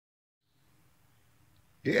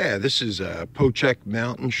Yeah, this is a Pochuck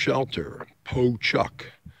Mountain Shelter, Pochuck.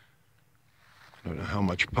 I don't know how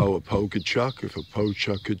much a po could chuck, if a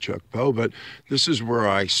Pochuck could chuck po, but this is where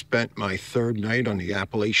I spent my third night on the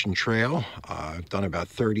Appalachian Trail. I've done about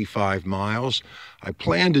 35 miles. I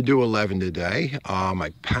plan to do 11 today.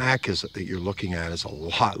 My pack that you're looking at is a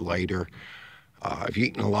lot lighter. I've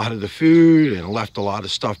eaten a lot of the food and left a lot of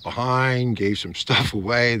stuff behind, gave some stuff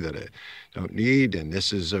away that I don't need, and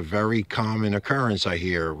this is a very common occurrence, I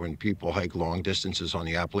hear, when people hike long distances on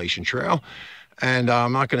the Appalachian Trail. And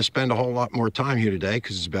I'm not going to spend a whole lot more time here today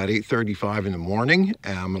because it's about 8:35 in the morning.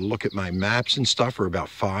 And I'm going to look at my maps and stuff for about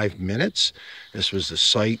 5 minutes. This was the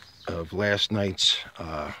site of last night's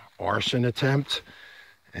arson attempt.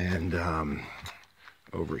 And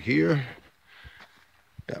over here,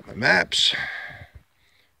 got my maps.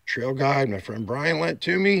 Trail guide my friend Brian lent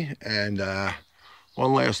to me, and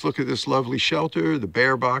one last look at this lovely shelter, the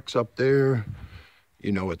bear box up there.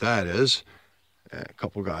 You know what that is. A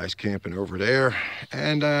couple guys camping over there,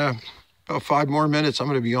 and about 5 more minutes I'm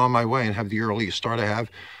going to be on my way and have the earliest start I have.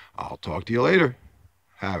 I'll talk to you later.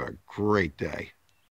 Have a great day.